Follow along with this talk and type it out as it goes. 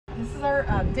is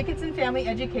our Dickinson Family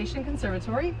Education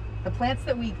Conservatory. The plants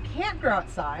that we can't grow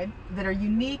outside, that are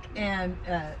unique and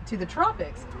to the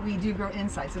tropics, we do grow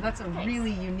inside. So that's a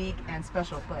really unique and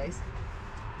special place.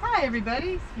 Hi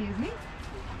everybody, excuse me.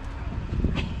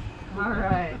 All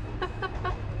right.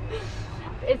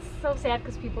 It's so sad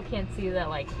because people can't see that,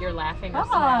 like, you're laughing or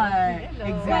smiling.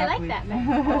 Exactly. Exactly. I like that.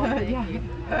 Oh, thank you.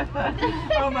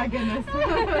 Oh my goodness.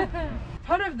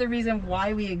 Part of the reason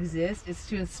why we exist is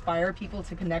to inspire people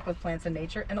to connect with plants and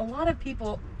nature. And a lot of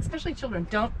people, especially children,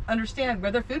 don't understand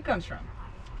where their food comes from.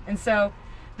 And so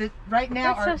right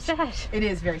now, That's so sad. It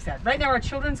is very sad. Right now our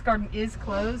children's garden is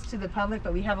closed to the public,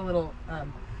 but we have a little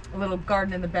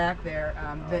garden in the back there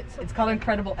it's called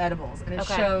Incredible Edibles, and it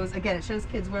shows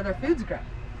kids where their foods grow,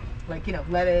 like, you know,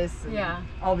 lettuce and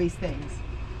all these things.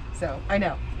 So I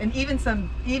know, and even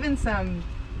some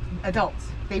adults,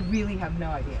 they really have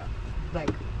no idea. Like,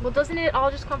 well, doesn't it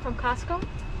all just come from Costco?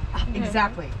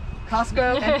 Exactly.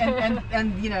 Costco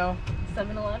and you know,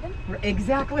 7-Eleven?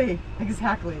 Exactly.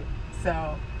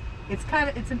 So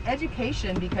it's an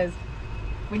education, because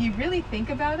when you really think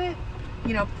about it,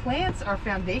 you know, plants are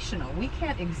foundational. We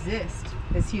can't exist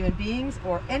as human beings,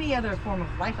 or any other form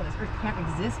of life on this earth can't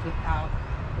exist without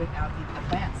the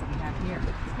plants that we have here.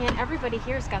 Man, everybody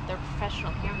here's got their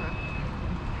professional camera.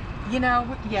 You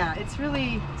know, yeah, it's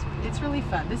really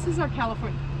fun. This is our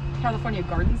California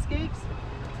gardenscapes.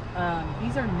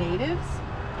 These are natives,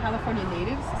 California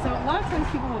natives. So a lot of times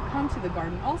people will come to the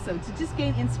garden also to just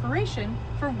gain inspiration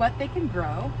for what they can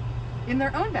grow in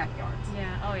their own backyards.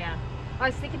 Yeah. Oh yeah. I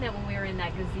was thinking that when we were in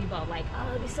that gazebo, like, oh,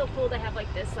 it'd be so cool to have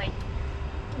like this, like,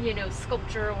 you know,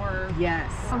 sculpture or...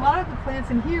 Yes. A lot of the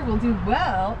plants in here will do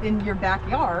well in your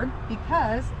backyard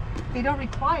because they don't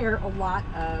require a lot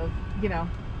of, you know,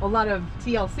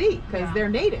 TLC, because they're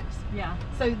natives. Yeah.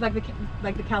 So like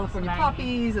the California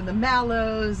poppies and the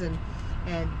mallows and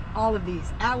all of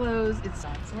these aloes. So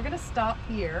we're gonna stop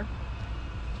here.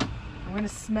 I'm gonna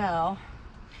smell.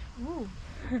 Ooh.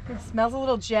 It smells a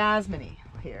little jasmine-y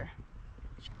here.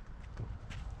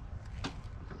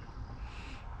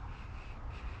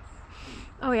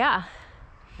 Oh yeah.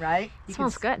 Right? It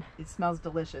smells good. It smells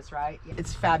delicious, right?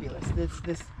 It's fabulous.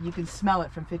 This you can smell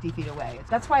it from 50 feet away.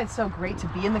 That's why it's so great to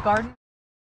be in the garden.